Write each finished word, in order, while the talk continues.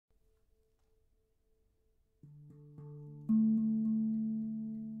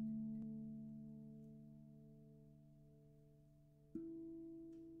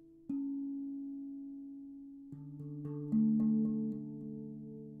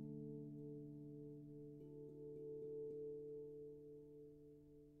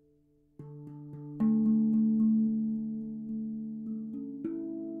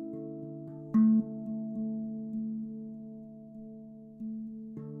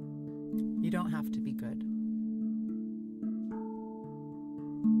You don't have to be good.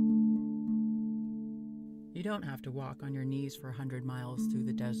 You don't have to walk on your knees for 100 miles through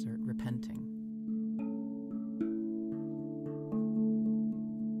the desert repenting.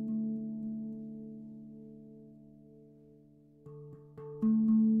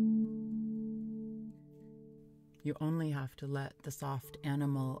 You only have to let the soft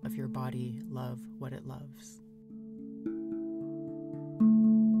animal of your body love what it loves.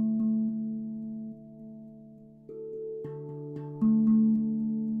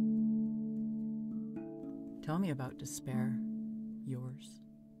 Tell me about despair, yours,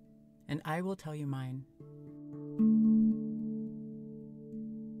 and I will tell you mine.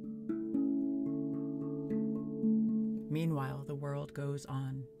 Meanwhile, the world goes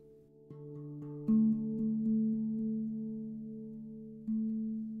on.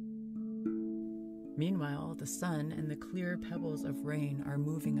 Meanwhile, the sun and the clear pebbles of rain are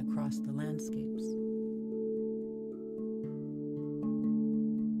moving across the landscapes.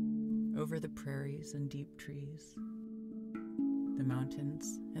 Over the prairies and deep trees, the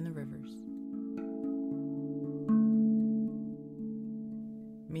mountains and the rivers.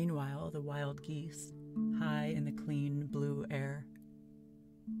 Meanwhile, the wild geese, high in the clean blue air,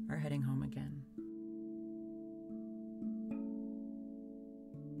 are heading home again.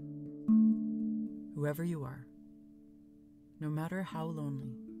 Whoever you are, no matter how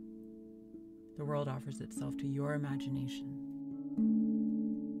lonely, the world offers itself to your imagination,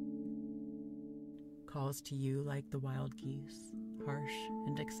 calls to you like the wild geese, harsh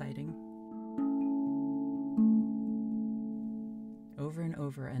and exciting, over and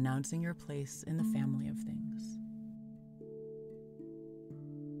over announcing your place in the family of things.